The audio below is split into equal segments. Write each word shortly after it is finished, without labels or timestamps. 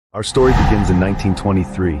Our story begins in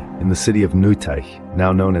 1923 in the city of Neutych,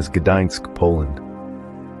 now known as Gdańsk, Poland.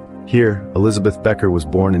 Here, Elisabeth Becker was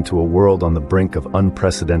born into a world on the brink of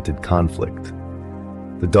unprecedented conflict.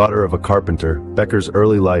 The daughter of a carpenter, Becker's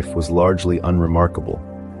early life was largely unremarkable.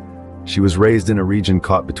 She was raised in a region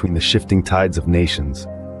caught between the shifting tides of nations,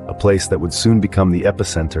 a place that would soon become the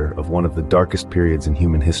epicenter of one of the darkest periods in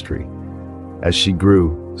human history. As she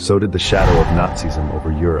grew, so did the shadow of Nazism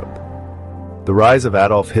over Europe. The rise of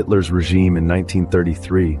Adolf Hitler's regime in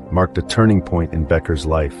 1933 marked a turning point in Becker's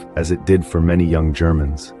life, as it did for many young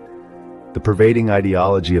Germans. The pervading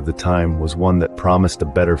ideology of the time was one that promised a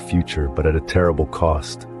better future, but at a terrible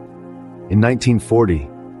cost. In 1940,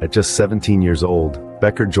 at just 17 years old,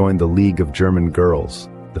 Becker joined the League of German Girls,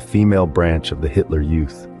 the female branch of the Hitler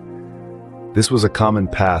Youth. This was a common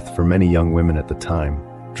path for many young women at the time,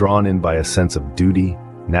 drawn in by a sense of duty,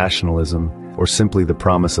 nationalism, or simply the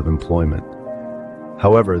promise of employment.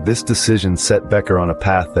 However, this decision set Becker on a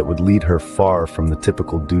path that would lead her far from the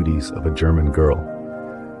typical duties of a German girl.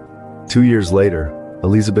 2 years later,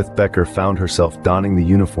 Elisabeth Becker found herself donning the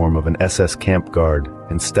uniform of an SS camp guard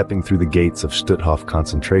and stepping through the gates of Stutthof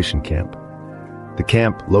concentration camp. The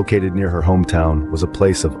camp, located near her hometown, was a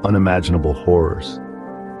place of unimaginable horrors.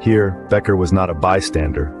 Here, Becker was not a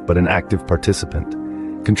bystander, but an active participant,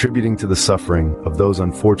 contributing to the suffering of those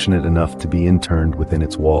unfortunate enough to be interned within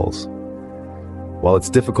its walls. While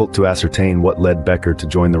it's difficult to ascertain what led Becker to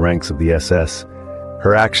join the ranks of the SS,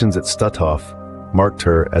 her actions at Stutthof marked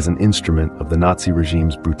her as an instrument of the Nazi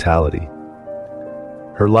regime's brutality.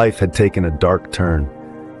 Her life had taken a dark turn,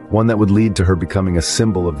 one that would lead to her becoming a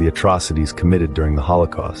symbol of the atrocities committed during the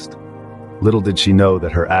Holocaust. Little did she know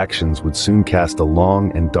that her actions would soon cast a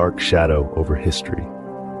long and dark shadow over history.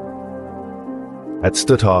 At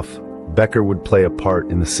Stutthof, Becker would play a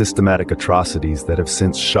part in the systematic atrocities that have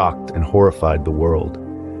since shocked and horrified the world.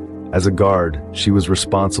 As a guard, she was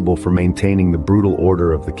responsible for maintaining the brutal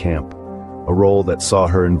order of the camp, a role that saw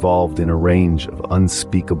her involved in a range of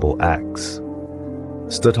unspeakable acts.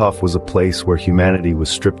 Stutthof was a place where humanity was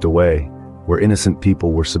stripped away, where innocent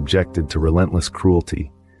people were subjected to relentless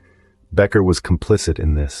cruelty. Becker was complicit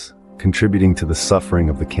in this, contributing to the suffering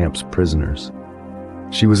of the camp's prisoners.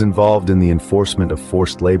 She was involved in the enforcement of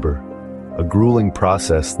forced labor, a grueling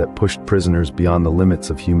process that pushed prisoners beyond the limits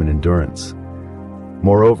of human endurance.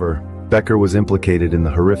 Moreover, Becker was implicated in the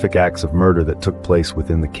horrific acts of murder that took place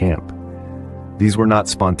within the camp. These were not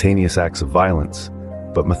spontaneous acts of violence,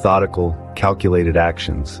 but methodical, calculated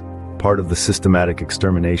actions, part of the systematic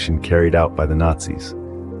extermination carried out by the Nazis.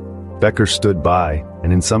 Becker stood by,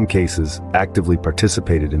 and in some cases, actively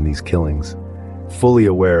participated in these killings, fully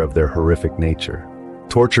aware of their horrific nature.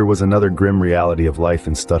 Torture was another grim reality of life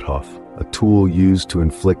in Stutthof, a tool used to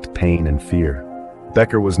inflict pain and fear.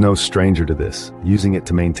 Becker was no stranger to this, using it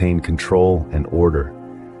to maintain control and order.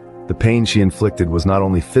 The pain she inflicted was not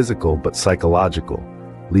only physical but psychological,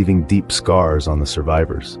 leaving deep scars on the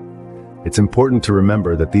survivors. It's important to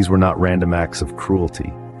remember that these were not random acts of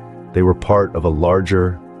cruelty. They were part of a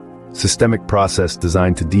larger, systemic process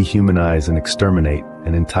designed to dehumanize and exterminate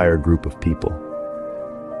an entire group of people.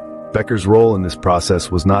 Becker's role in this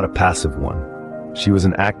process was not a passive one. She was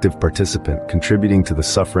an active participant, contributing to the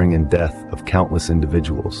suffering and death of countless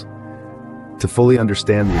individuals. To fully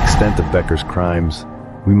understand the extent of Becker's crimes,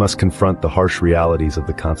 we must confront the harsh realities of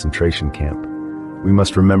the concentration camp. We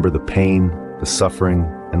must remember the pain, the suffering,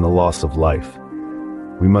 and the loss of life.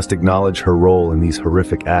 We must acknowledge her role in these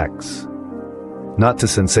horrific acts, not to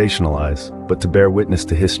sensationalize, but to bear witness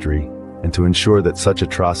to history and to ensure that such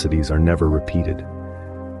atrocities are never repeated.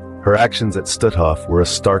 Her actions at Stutthof were a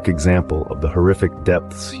stark example of the horrific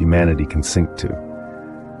depths humanity can sink to.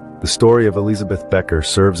 The story of Elisabeth Becker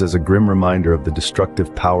serves as a grim reminder of the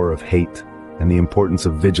destructive power of hate and the importance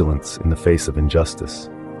of vigilance in the face of injustice.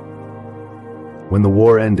 When the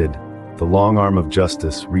war ended, the long arm of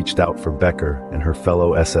justice reached out for Becker and her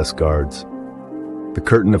fellow SS guards. The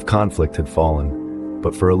curtain of conflict had fallen,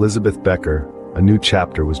 but for Elisabeth Becker, a new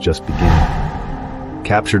chapter was just beginning.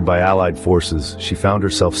 Captured by Allied forces, she found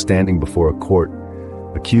herself standing before a court,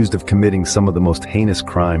 accused of committing some of the most heinous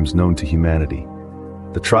crimes known to humanity.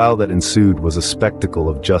 The trial that ensued was a spectacle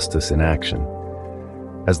of justice in action.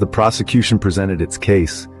 As the prosecution presented its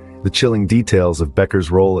case, the chilling details of Becker's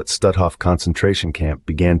role at Stutthof concentration camp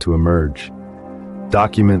began to emerge.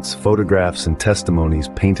 Documents, photographs, and testimonies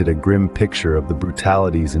painted a grim picture of the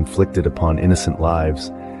brutalities inflicted upon innocent lives,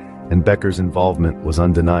 and Becker's involvement was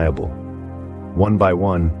undeniable. One by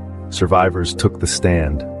one, survivors took the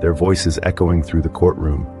stand, their voices echoing through the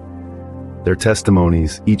courtroom. Their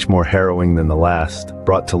testimonies, each more harrowing than the last,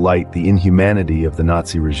 brought to light the inhumanity of the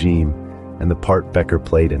Nazi regime and the part Becker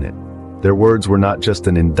played in it. Their words were not just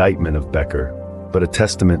an indictment of Becker, but a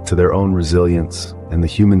testament to their own resilience and the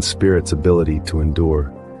human spirit's ability to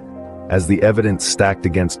endure. As the evidence stacked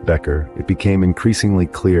against Becker, it became increasingly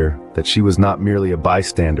clear that she was not merely a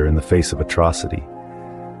bystander in the face of atrocity.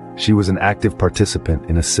 She was an active participant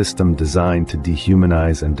in a system designed to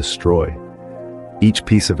dehumanize and destroy. Each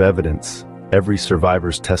piece of evidence, every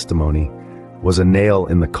survivor's testimony, was a nail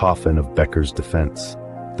in the coffin of Becker's defense.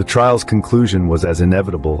 The trial's conclusion was as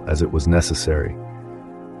inevitable as it was necessary.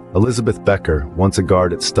 Elisabeth Becker, once a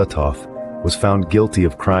guard at Stutthof, was found guilty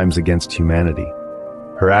of crimes against humanity.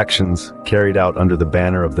 Her actions, carried out under the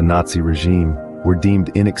banner of the Nazi regime, were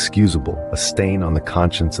deemed inexcusable, a stain on the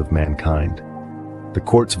conscience of mankind. The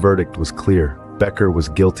court's verdict was clear: Becker was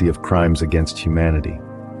guilty of crimes against humanity.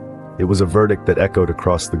 It was a verdict that echoed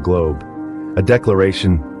across the globe, a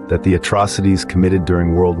declaration that the atrocities committed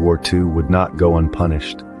during World War II would not go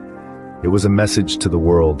unpunished. It was a message to the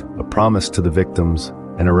world, a promise to the victims,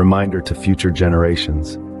 and a reminder to future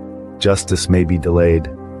generations. Justice may be delayed,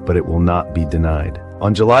 but it will not be denied.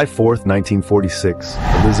 On July 4, 1946,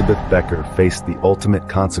 Elisabeth Becker faced the ultimate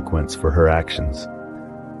consequence for her actions.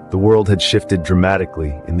 The world had shifted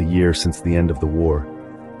dramatically in the year since the end of the war.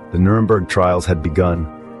 The Nuremberg trials had begun,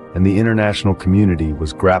 and the international community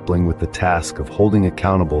was grappling with the task of holding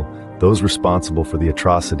accountable those responsible for the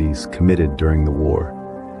atrocities committed during the war.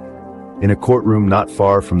 In a courtroom not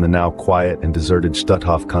far from the now quiet and deserted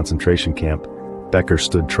Stutthof concentration camp, Becker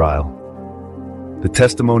stood trial. The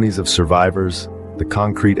testimonies of survivors, the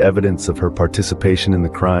concrete evidence of her participation in the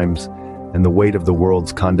crimes, and the weight of the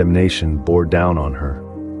world's condemnation bore down on her.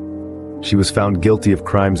 She was found guilty of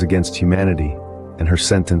crimes against humanity, and her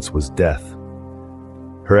sentence was death.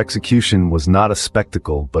 Her execution was not a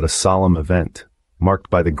spectacle but a solemn event,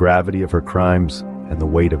 marked by the gravity of her crimes and the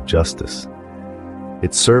weight of justice.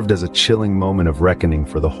 It served as a chilling moment of reckoning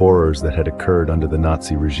for the horrors that had occurred under the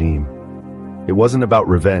Nazi regime. It wasn't about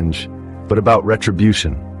revenge, but about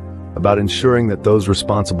retribution, about ensuring that those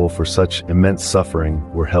responsible for such immense suffering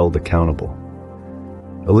were held accountable.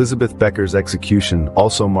 Elisabeth Becker's execution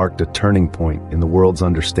also marked a turning point in the world's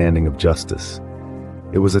understanding of justice.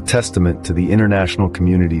 It was a testament to the international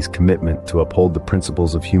community's commitment to uphold the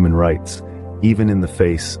principles of human rights, even in the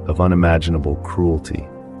face of unimaginable cruelty.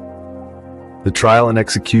 The trial and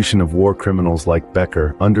execution of war criminals like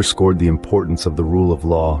Becker underscored the importance of the rule of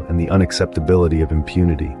law and the unacceptability of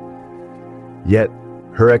impunity. Yet,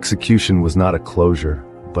 her execution was not a closure,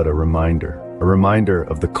 but a reminder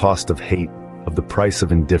of the cost of hate, of the price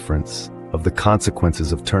of indifference, of the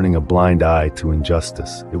consequences of turning a blind eye to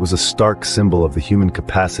injustice. It was a stark symbol of the human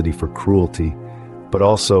capacity for cruelty, but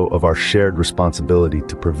also of our shared responsibility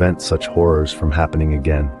to prevent such horrors from happening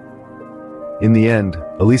again. In the end,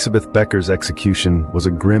 Elisabeth Becker's execution was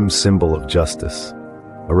a grim symbol of justice,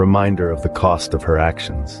 a reminder of the cost of her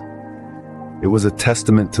actions. It was a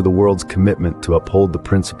testament to the world's commitment to uphold the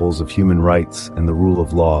principles of human rights and the rule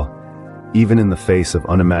of law, even in the face of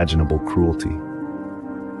unimaginable cruelty.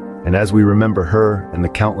 And as we remember her and the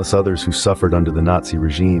countless others who suffered under the Nazi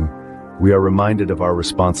regime, we are reminded of our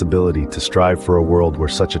responsibility to strive for a world where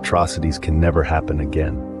such atrocities can never happen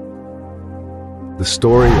again. The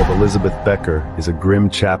story of Elisabeth Becker is a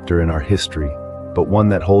grim chapter in our history, but one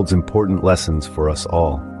that holds important lessons for us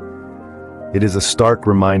all. It is a stark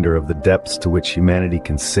reminder of the depths to which humanity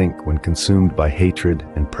can sink when consumed by hatred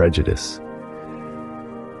and prejudice.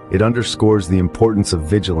 It underscores the importance of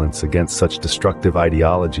vigilance against such destructive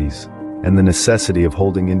ideologies and the necessity of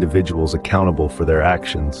holding individuals accountable for their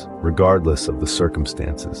actions, regardless of the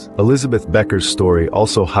circumstances. Elisabeth Becker's story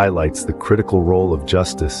also highlights the critical role of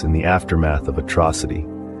justice in the aftermath of atrocity.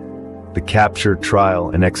 The capture, trial,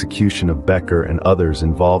 and execution of Becker and others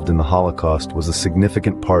involved in the Holocaust was a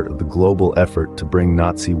significant part of the global effort to bring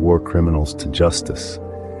Nazi war criminals to justice.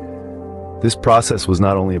 This process was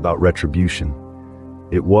not only about retribution.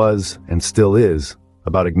 It was, and still is,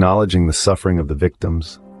 about acknowledging the suffering of the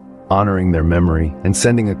victims, honoring their memory, and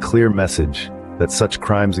sending a clear message that such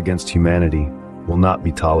crimes against humanity will not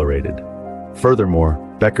be tolerated. Furthermore,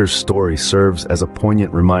 Becker's story serves as a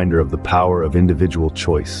poignant reminder of the power of individual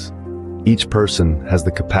choice. Each person has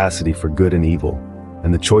the capacity for good and evil,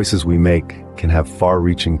 and the choices we make can have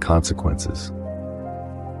far-reaching consequences.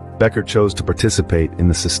 Becker chose to participate in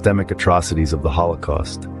the systemic atrocities of the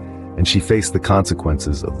Holocaust, and she faced the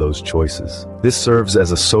consequences of those choices. This serves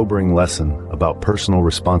as a sobering lesson about personal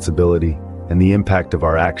responsibility and the impact of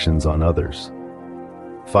our actions on others.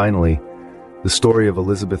 Finally, the story of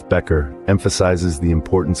Elisabeth Becker emphasizes the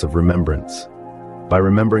importance of remembrance. By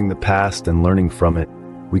remembering the past and learning from it,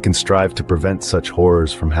 we can strive to prevent such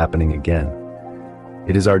horrors from happening again.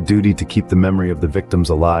 It is our duty to keep the memory of the victims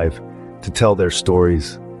alive, to tell their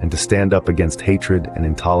stories, and to stand up against hatred and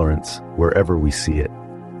intolerance wherever we see it.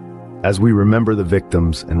 As we remember the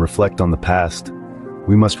victims and reflect on the past,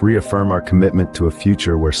 we must reaffirm our commitment to a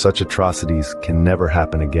future where such atrocities can never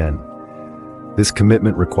happen again. This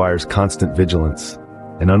commitment requires constant vigilance,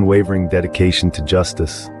 an unwavering dedication to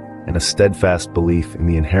justice, and a steadfast belief in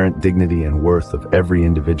the inherent dignity and worth of every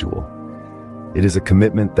individual. It is a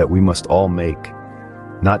commitment that we must all make,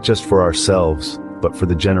 not just for ourselves, but for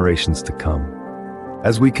the generations to come.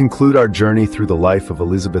 As we conclude our journey through the life of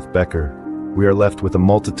Elisabeth Becker, we are left with a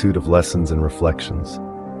multitude of lessons and reflections.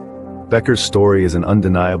 Becker's story is an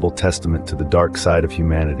undeniable testament to the dark side of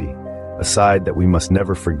humanity, a side that we must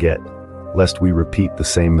never forget, lest we repeat the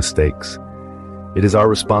same mistakes. It is our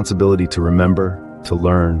responsibility to remember, to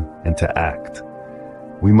learn, and to act.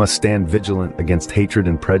 We must stand vigilant against hatred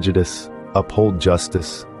and prejudice, uphold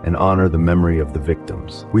justice, and honor the memory of the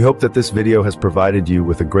victims. We hope that this video has provided you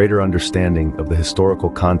with a greater understanding of the historical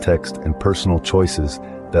context and personal choices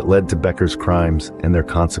that led to Becker's crimes and their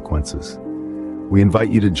consequences. We invite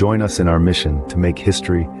you to join us in our mission to make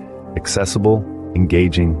history accessible,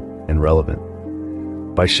 engaging, and relevant.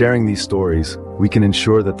 By sharing these stories, we can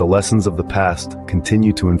ensure that the lessons of the past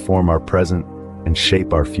continue to inform our present and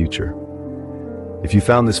shape our future. If you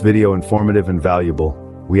found this video informative and valuable,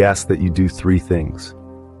 we ask that you do 3 things.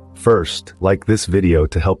 First, like this video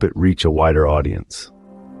to help it reach a wider audience.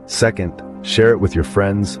 Second, share it with your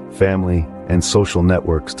friends, family, and social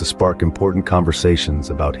networks to spark important conversations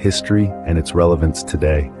about history and its relevance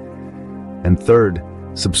today. And third,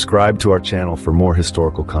 subscribe to our channel for more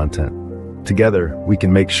historical content. Together, we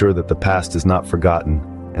can make sure that the past is not forgotten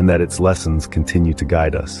and that its lessons continue to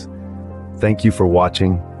guide us. Thank you for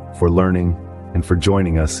watching, for learning, and for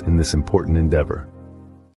joining us in this important endeavor.